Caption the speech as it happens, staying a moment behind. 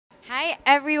Hi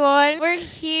everyone! We're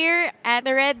here at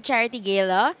the Red Charity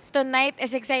Gala. Tonight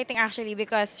is exciting actually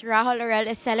because Rajo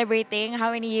Laurel is celebrating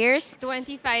how many years?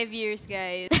 25 years,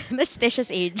 guys. That's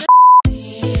Tisha's age.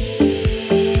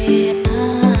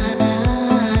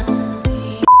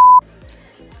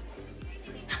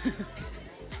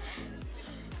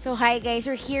 So hi guys,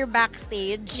 we're here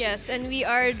backstage. Yes, and we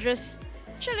are just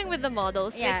chilling with the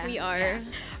models like we are.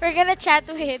 We're gonna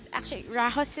chat with actually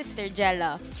Rajo's sister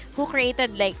Jella, who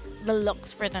created like the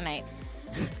looks for tonight.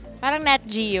 Parang Nat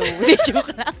Geo.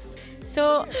 Joke lang.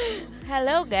 So,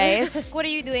 hello guys. What are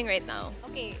you doing right now?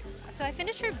 Okay, so I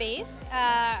finished her base.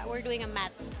 We're doing a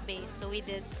matte base, so we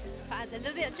did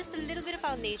just a little bit of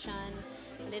foundation,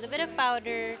 a little bit of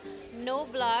powder, no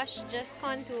blush, just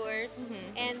contours,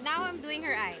 and now I'm doing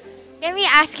her eyes. Can we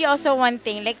ask you also one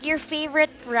thing, like your favorite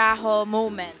Rajo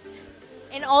moment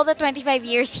in all the 25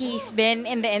 years he's been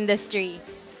in the industry?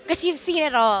 Because you've seen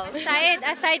it all.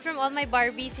 Aside from all my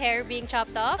Barbie's hair being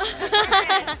chopped off.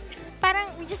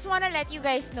 Parang we just want to let you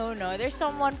guys know, no? There's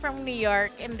someone from New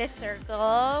York in this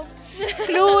circle.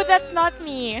 Clue, that's not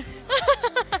me.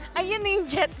 Ayun yung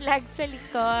jet lag sa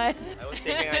likod. I was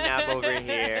taking a nap over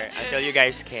here until you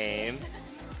guys came.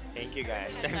 Thank you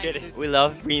guys. I'm good. We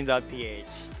love Preen.ph.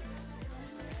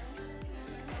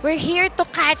 We're here to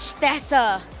catch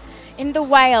Tessa in the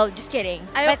wild. Just kidding.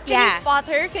 But can you spot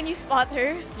her? Can you spot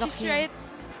her? She's right.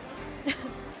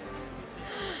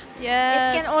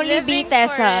 Yes. It can only be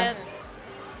Tessa.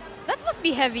 That must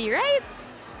be heavy, right?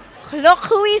 Look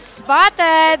who is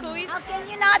spotted. How can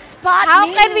you not spot How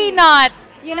me? can we not?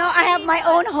 You know, I have my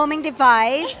own homing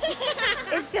device.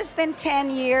 It's just been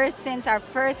 10 years since our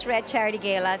first Red Charity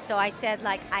Gala, so I said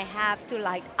like I have to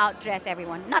like outdress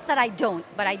everyone. Not that I don't,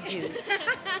 but I do.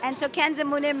 And so Ken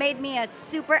Zamune made me a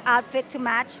super outfit to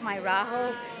match my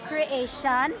Rajo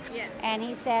creation. Yes. And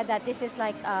he said that this is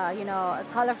like you know, a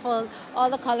colorful, all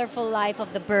the colorful life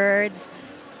of the birds.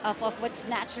 Of what's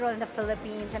natural in the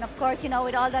Philippines, and of course, you know,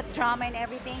 with all that drama and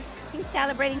everything, he's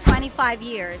celebrating 25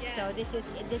 years. Yes. So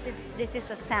this is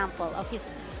a sample of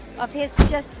his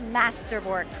just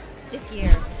masterwork this year.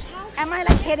 Am I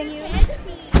like hitting you?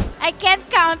 I can't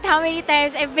count how many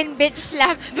times I've been bitch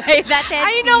slapped by that headpiece.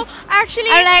 I know.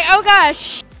 Actually, I'm like, oh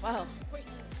gosh. Wow.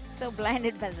 So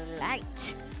blinded by the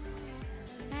light.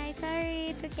 Hi,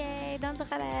 sorry. It's okay. Don't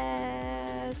look at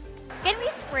us. Can we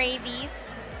spray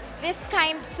these? This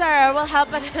kind sir will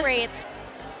help us spray it.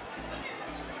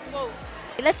 Whoa.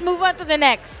 Let's move on to the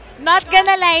next. Not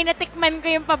gonna lie, natikman ko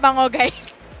yung pabango,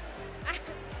 guys.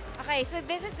 Okay, so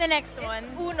this is the next one.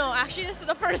 Uno. Actually, this is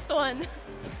the first one.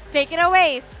 Take it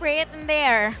away. Spray it in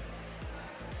there.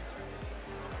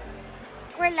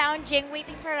 We're lounging,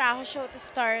 waiting for Rajo show to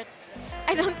start.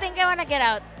 I don't think I wanna get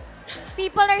out.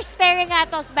 People are staring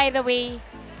at us, by the way.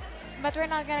 But we're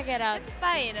not gonna get out. It's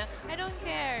fine. I don't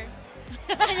care.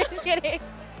 Just kidding.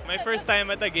 My first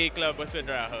time at a gay club was with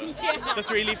Rajo. It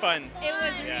was really fun. It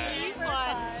was really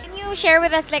fun. Can you share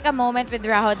with us like a moment with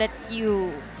Rajo that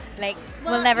you like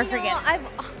will never forget?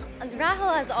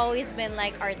 Rajo has always been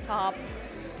like our top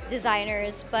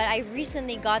designers, but I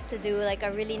recently got to do like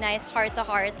a really nice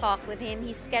heart-to-heart talk with him.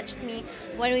 He sketched me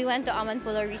when we went to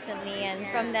Amanpulo recently, and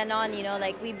from then on, you know,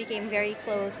 like we became very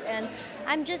close, and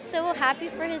I'm just so happy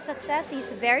for his success.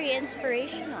 He's very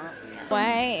inspirational.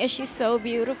 Why is she so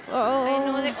beautiful? I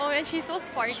know. Like, oh, and she's so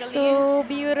sparkly. So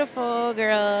beautiful,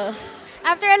 girl.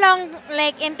 After a long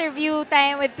like interview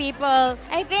time with people,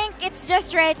 I think it's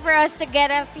just right for us to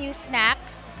get a few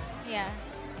snacks. Yeah.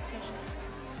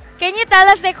 Can you tell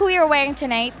us like who you're wearing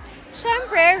tonight?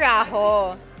 Syempre,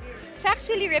 Rajo. It's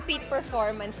actually repeat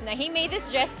performance na. He made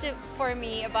this dress for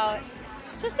me about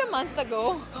just a month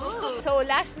ago. Oh. So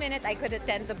last minute I could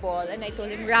attend the ball and I told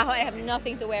him, Rajo, I have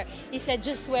nothing to wear. He said,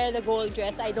 just wear the gold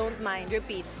dress. I don't mind.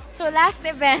 Repeat. So last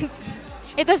event,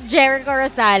 it was Jericho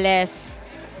Rosales.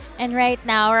 And right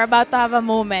now, we're about to have a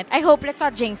moment. I hope let's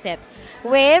not jinx it.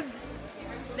 With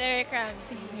Derek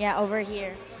Ramsey. Yeah, over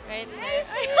here. Right?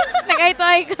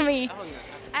 Nag-ito kami.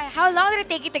 How long did it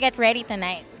take you to get ready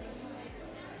tonight?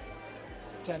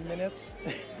 10 minutes.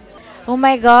 Oh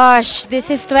my gosh, this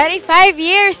is 25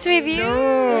 years with you.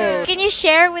 No. Can you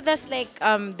share with us like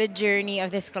the journey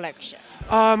of this collection?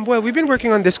 Well, we've been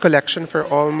working on this collection for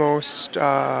almost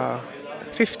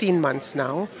 15 months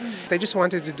now. I just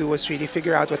wanted to do was really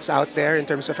figure out what's out there in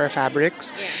terms of our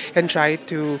fabrics and try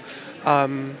to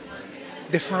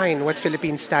define what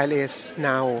Philippine style is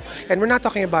now. And we're not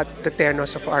talking about the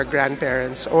ternos of our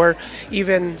grandparents or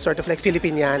even sort of like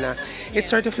Filipiniana. It's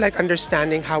sort of like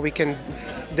understanding how we can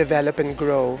develop and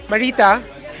grow. Marita,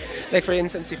 like for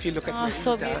instance, if you look at Marita,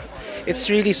 so it's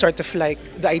really sort of like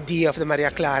the idea of the Maria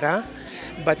Clara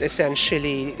but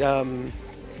essentially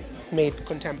made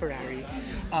contemporary.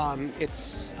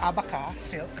 It's abaca,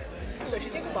 silk. So if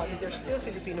you think about it, they're still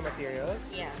Filipino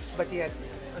materials, but yet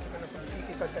on a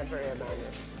completely contemporary manner.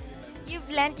 You've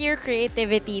lent your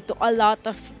creativity to a lot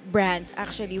of brands,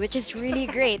 actually, which is really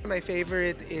great. My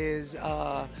favorite is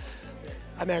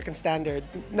American Standard.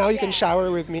 Now you can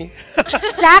shower with me.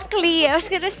 Exactly. I was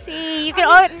gonna say you can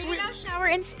now shower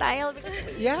in style.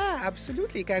 Yeah,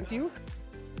 absolutely. Can't you?